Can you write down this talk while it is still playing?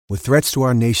With threats to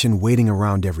our nation waiting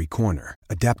around every corner,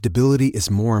 adaptability is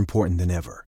more important than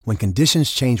ever. When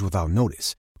conditions change without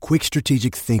notice, quick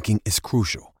strategic thinking is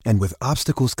crucial. And with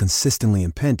obstacles consistently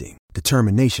impending,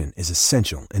 determination is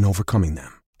essential in overcoming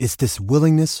them. It's this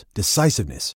willingness,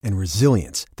 decisiveness, and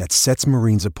resilience that sets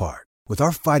Marines apart. With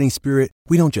our fighting spirit,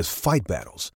 we don't just fight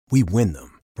battles, we win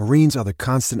them. Marines are the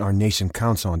constant our nation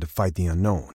counts on to fight the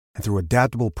unknown. And through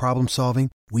adaptable problem solving,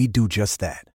 we do just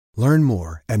that. Learn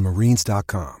more at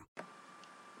marines.com.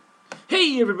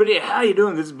 Hey everybody, how you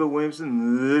doing? This is Bill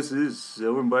Williamson. This is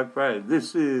Silver and Black Friday.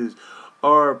 This is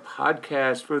our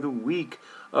podcast for the week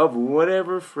of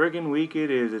whatever friggin' week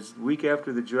it is. It's the week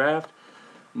after the draft.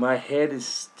 My head is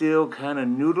still kind of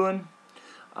noodling.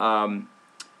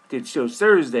 Did shows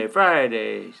Thursday,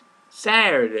 Friday,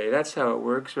 Saturday. That's how it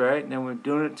works, right? Now we're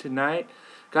doing it tonight.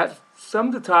 Got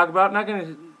some to talk about. Not going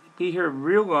to be here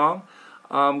real long.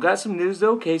 Got some news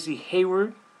though. Casey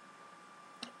Hayward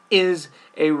is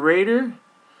a Raider.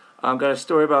 Got a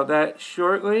story about that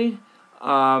shortly.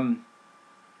 I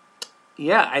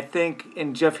think,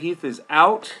 and Jeff Heath is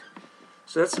out.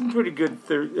 So that's some pretty good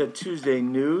Tuesday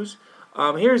news.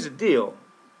 Here's the deal.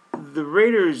 The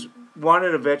Raiders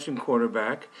wanted a veteran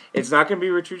cornerback. It's not going to be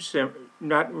Richard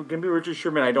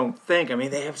Sherman, I don't think. I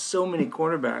mean, they have so many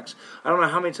cornerbacks. I don't know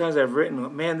how many times I've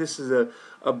written, man, this is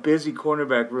a busy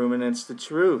cornerback room, and it's the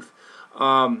truth.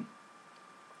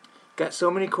 Got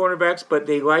so many cornerbacks, but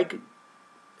they like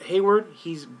Hayward.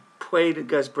 He's played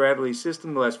Gus Bradley's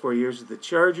system the last 4 years with the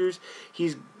Chargers.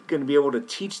 He's going to be able to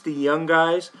teach the young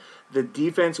guys the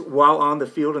defense while on the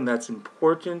field, and that's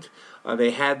important.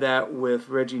 They had that with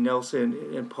Reggie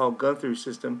Nelson and Paul Guenther's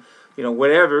system. You know,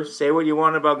 whatever, say what you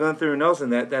want about Guenther and Nelson,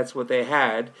 that's what they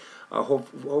had.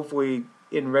 Hopefully,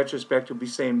 in retrospect, we'll be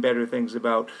saying better things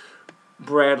about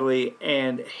Bradley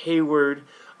and Hayward.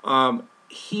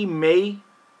 He may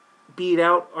beat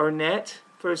out Arnett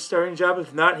for a starting job.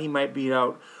 If not, he might beat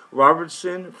out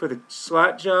Robertson for the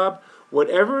slot job.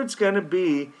 Whatever it's going to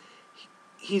be,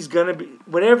 he's going to be,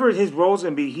 whatever his role is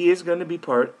going to be, he is going to be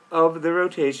part of the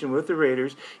rotation with the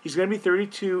Raiders. He's going to be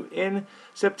 32 in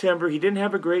September. He didn't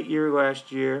have a great year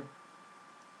last year.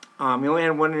 He only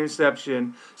had one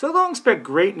interception. So don't expect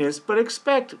greatness, but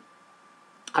expect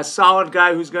a solid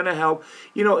guy who's going to help.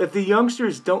 You know, if the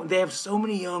youngsters don't, they have so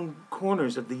many young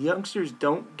corners. If the youngsters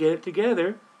don't get it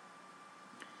together,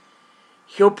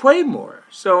 he'll play more.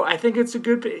 So I think it's a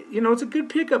good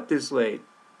pickup this late.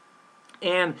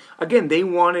 And again, they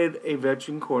wanted a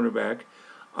veteran cornerback.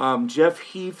 Jeff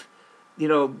Heath,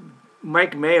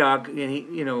 Mike Mayock,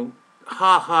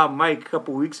 and Mike a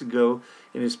couple weeks ago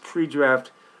in his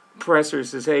pre-draft presser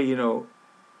says, hey,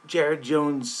 Jared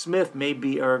Jones-Smith may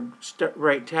be our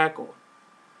right tackle.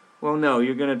 Well, no,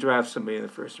 you're going to draft somebody in the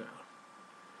first round.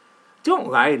 Don't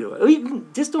lie to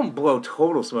it. Just don't blow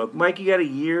total smoke. Mike, you got a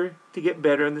year to get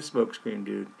better on the smoke screen,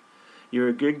 dude. You're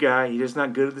a good guy. You're just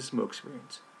not good at the smoke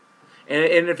screens.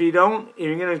 And if you don't,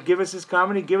 you're going to give us this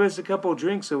comedy, give us a couple of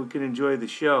drinks so we can enjoy the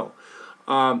show.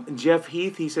 Jeff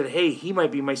Heath, he said, hey, he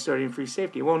might be my starting free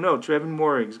safety. Well, no, Trevin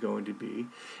Moehring's going to be.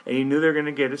 And he knew they were going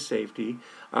to get a safety.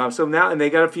 So now, and they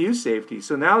got a few safeties.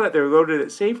 So now that they're loaded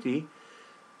at safety,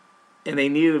 and they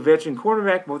needed a veteran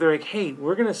cornerback, well, they're like, hey,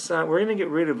 we're going to get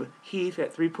rid of Heath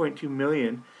at $3.2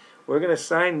 million. We're going to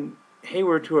sign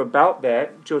Hayward to about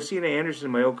that. Josina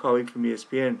Anderson, my old colleague from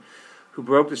ESPN, who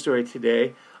broke the story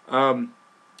today,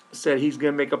 said he's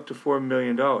going to make up to $4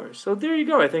 million. So there you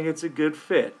go. I think it's a good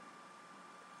fit.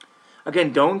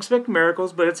 Again, don't expect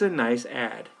miracles, but it's a nice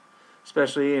ad,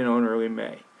 especially in early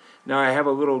May. Now, I have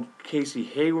a little Casey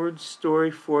Hayward story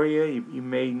for you. You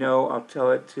may know. I'll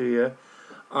tell it to you.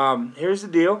 Here's the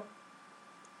deal.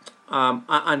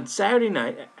 On Saturday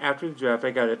night, after the draft, I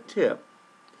got a tip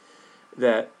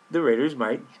that the Raiders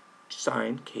might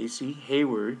sign Casey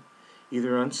Hayward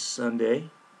either on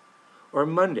Sunday or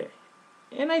Monday.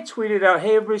 And I tweeted out,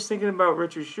 hey, everybody's thinking about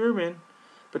Richard Sherman,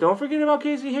 but don't forget about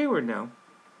Casey Hayward now.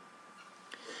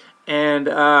 And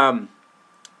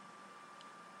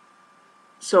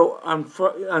so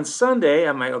on Sunday,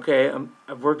 I'm like, okay,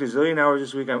 I've worked a zillion hours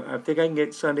this week. I think I can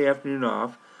get Sunday afternoon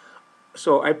off.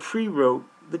 So I pre-wrote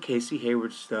the Casey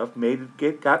Hayward stuff,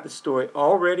 got the story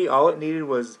all ready. All it needed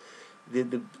was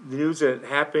the news that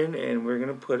happened, and we're going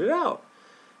to put it out.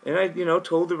 And I,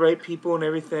 told the right people and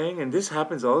everything. And this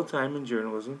happens all the time in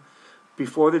journalism.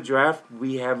 Before the draft,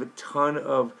 we have a ton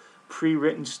of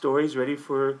pre-written stories ready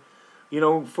for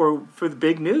the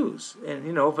big news.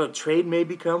 And, if a trade may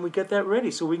become, we get that ready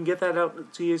so we can get that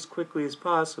out to you as quickly as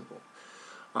possible.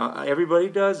 Everybody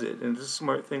does it, and it's a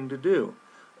smart thing to do.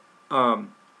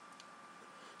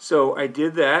 So I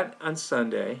did that on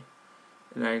Sunday,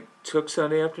 And I took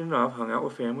Sunday afternoon off, hung out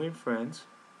with family and friends.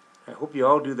 I hope you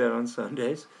all do that on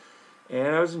Sundays.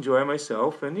 And I was enjoying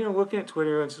myself and, looking at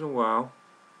Twitter once in a while,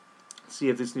 see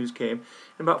if this news came.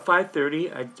 And about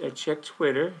 5:30, I checked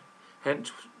Twitter,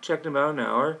 hadn't checked in about an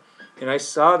hour, and I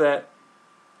saw that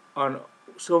on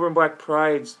Silver and Black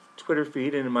Pride's Twitter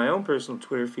feed and in my own personal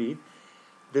Twitter feed,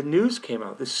 the news came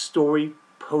out, the story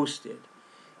posted.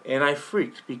 And I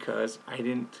freaked because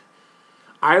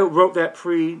I wrote that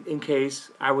in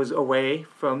case I was away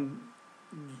from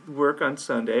work on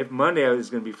Sunday. If Monday I was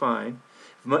going to be fine.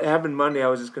 If happened Monday,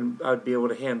 I'd be able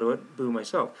to handle it, boo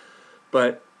myself.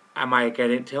 But I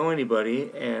didn't tell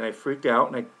anybody, and I freaked out,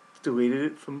 and I deleted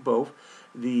it from both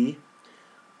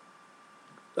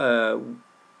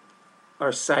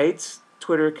our site's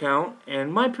Twitter account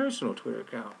and my personal Twitter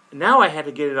account. Now I had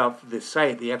to get it off the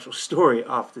site, the actual story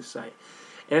off the site.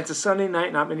 And it's a Sunday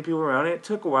night, not many people around. And it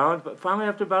took a while, but finally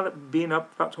after it being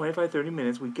up about 25, 30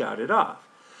 minutes, we got it off.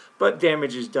 But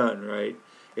damage is done, right?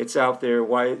 It's out there.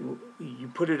 Why you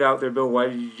put it out there, Bill? Why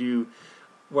did you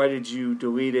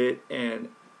delete it? And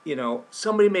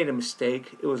somebody made a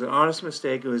mistake. It was an honest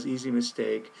mistake. It was an easy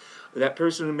mistake. That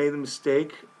person who made the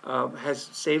mistake has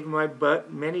saved my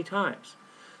butt many times.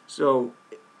 So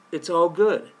it's all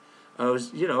good.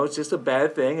 It's just a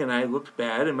bad thing, and I looked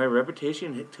bad, and my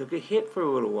reputation took a hit for a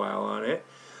little while on it.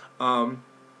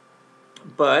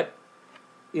 But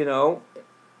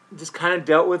just kind of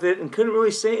dealt with it and couldn't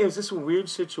really say. It was just a weird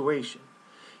situation.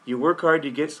 You work hard,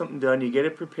 you get something done, you get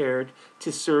it prepared to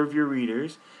serve your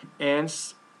readers, and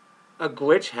a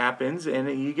glitch happens and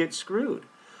you get screwed.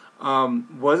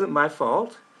 Wasn't my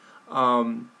fault.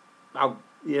 I have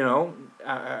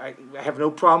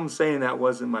no problem saying that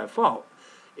wasn't my fault.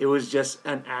 It was just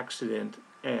an accident,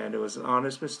 and it was an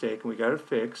honest mistake, and we got it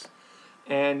fixed.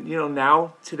 And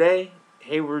now today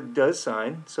Hayward does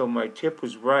sign, so my tip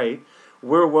was right.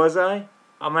 Where was I?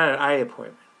 I'm at an eye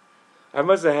appointment. I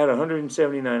must have had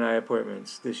 179 eye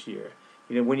appointments this year.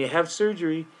 When you have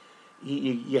surgery,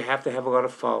 you have to have a lot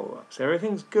of follow-ups.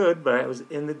 Everything's good, but I was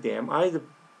in the damn eye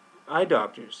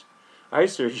doctors, eye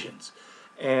surgeons.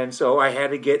 And so I had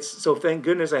to so thank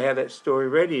goodness I had that story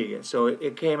ready again. So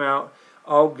it came out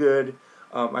all good.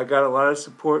 I got a lot of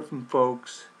support from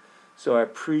folks, so I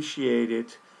appreciate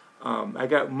it. I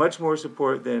got much more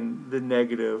support than the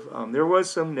negative. There was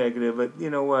some negative, but you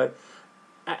know what?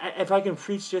 If I can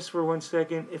preach just for 1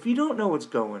 second, if you don't know what's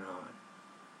going on,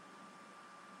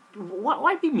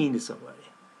 why be mean to somebody?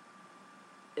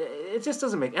 It just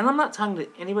doesn't make. And I'm not talking to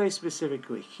anybody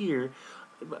specifically here.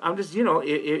 I'm just,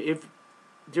 if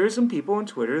there's some people on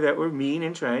Twitter that were mean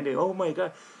and trying to, oh my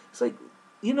God, it's like,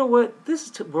 you know what?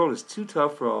 This world is too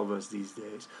tough for all of us these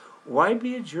days. Why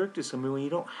be a jerk to somebody when you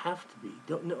don't have to be?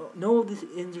 Know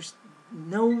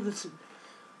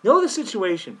the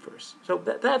situation first. So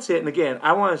that's it. And again,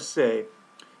 I want to say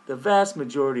the vast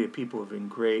majority of people have been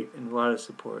great and a lot of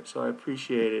support. So I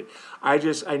appreciate it. I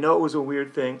know it was a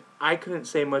weird thing. I couldn't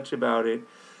say much about it,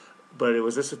 but it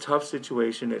was just a tough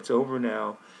situation. It's over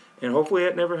now. And hopefully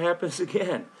it never happens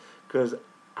again, because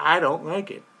I don't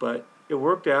like it. But it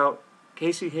worked out.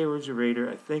 Casey Hayward's a Raider.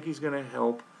 I think he's going to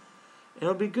help. And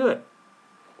it'll be good.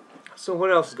 So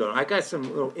what else is going on? I got some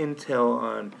little intel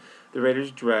on the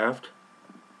Raiders draft.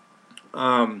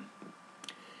 Mike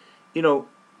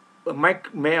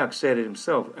Mayock said it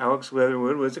himself. Alex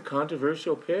Leatherwood was a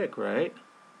controversial pick, right?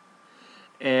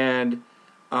 And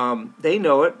they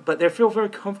know it, but they feel very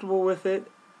comfortable with it.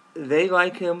 They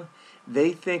like him.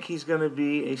 They think he's going to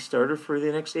be a starter for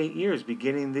the next 8 years,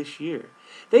 beginning this year.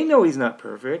 They know he's not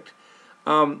perfect.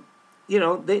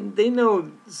 They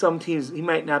know some teams, he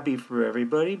might not be for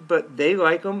everybody, but they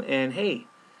like him, and hey,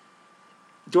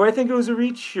 do I think it was a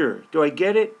reach? Sure. Do I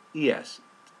get it? Yes.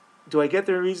 Do I get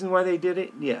the reason why they did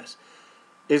it? Yes.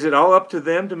 Is it all up to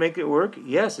them to make it work?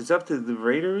 Yes. It's up to the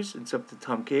Raiders, it's up to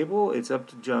Tom Cable, it's up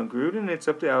to John Gruden, it's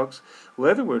up to Alex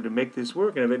Leatherwood to make this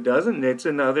work, and if it doesn't, it's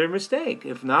another mistake.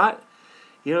 If not,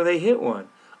 they hit one.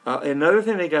 Another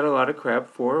thing they got a lot of crap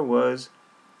for was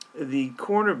the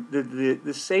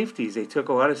safeties. They took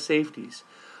a lot of safeties.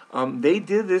 They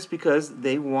did this because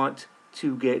they want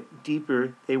to get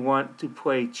deeper. They want to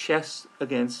play chess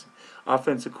against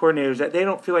offensive coordinators that they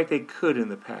don't feel like they could in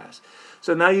the past.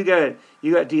 So now you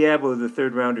got Diablo, the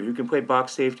third rounder, who can play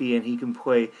box safety and he can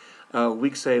play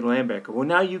weak side linebacker. Well,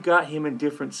 now you got him in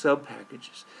different sub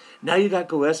packages. Now you got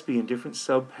Gillespie in different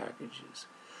sub packages.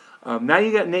 Now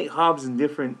you got Nate Hobbs in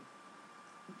different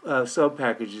sub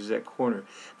packages at corner.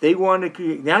 They want to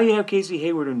create. Now you have Casey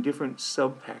Hayward in different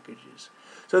sub packages.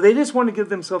 So they just want to give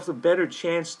themselves a better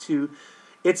chance to.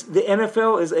 The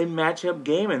NFL is a matchup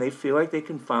game, and they feel like they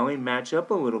can finally match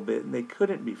up a little bit, and they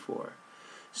couldn't before.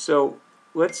 So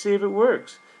let's see if it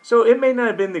works. So it may not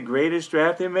have been the greatest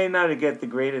draft. They may not have get the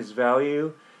greatest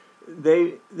value.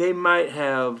 They might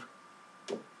have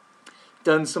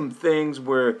done some things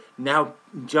where now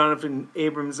Jonathan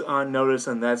Abrams on notice,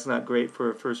 and that's not great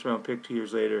for a first round pick 2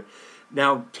 years later.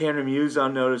 Now Tanner Muse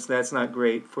on notice, that's not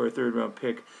great for a third round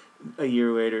pick a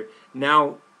year later.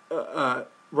 Now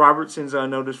Robertson's on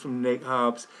notice from Nate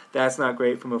Hobbs, that's not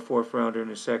great from a fourth rounder in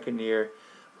the second year.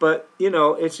 But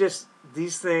it's just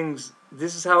these things.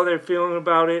 This is how they're feeling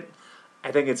about it.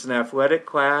 I think it's an athletic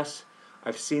class.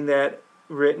 I've seen that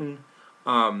written.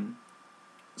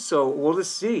 So we'll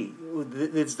just see.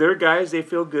 It's their guys. They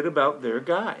feel good about their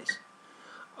guys.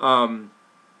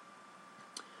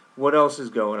 What else is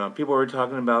going on? People are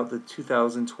talking about the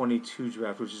 2022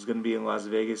 draft, which is going to be in Las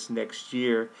Vegas next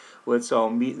year. Let's all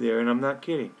meet there, and I'm not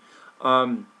kidding.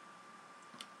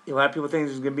 A lot of people think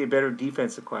there's going to be a better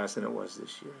defensive class than it was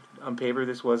this year. On paper,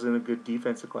 this wasn't a good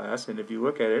defensive class, and if you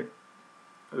look at it,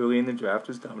 early in the draft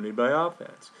was dominated by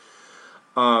offense.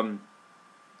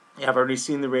 I've already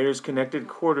seen the Raiders connected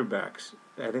quarterbacks.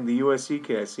 I think the USC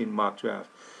kid has seen mock draft.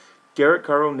 Derek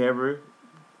Carr will never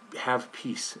have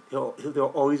peace.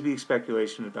 There'll always be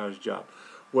speculation about his job.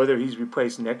 Whether he's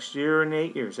replaced next year or in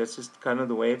 8 years, that's just kind of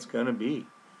the way it's going to be.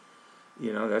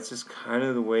 That's just kind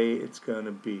of the way it's going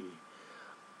to be.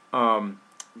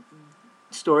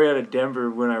 Story out of Denver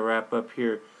when I wrap up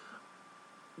here.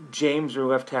 James, their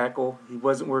left tackle, he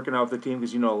wasn't working out with the team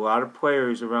because, a lot of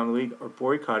players around the league are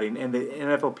boycotting, and the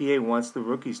NFLPA wants the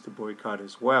rookies to boycott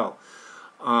as well.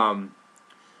 And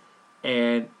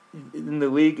in the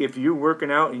league, if you're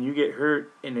working out and you get hurt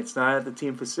and it's not at the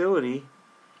team facility,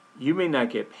 you may not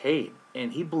get paid.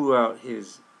 And he blew out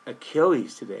his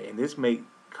Achilles today, and this may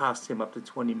cost him up to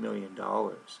 $20 million.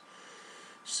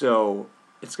 So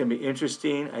it's going to be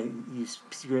interesting.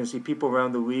 You're going to see people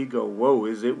around the league go, whoa,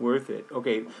 is it worth it?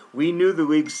 Okay, we knew the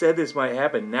league said this might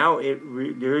happen. Now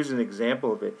there's an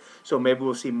example of it. So maybe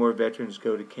we'll see more veterans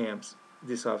go to camps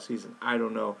this offseason. I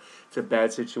don't know. It's a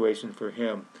bad situation for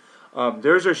him.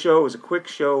 There's our show. It was a quick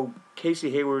show.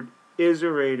 Casey Hayward is a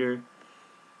Raider.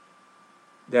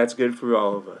 That's good for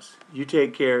all of us. You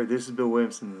take care. This is Bill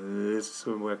Williamson. This is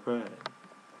Silverback Pride.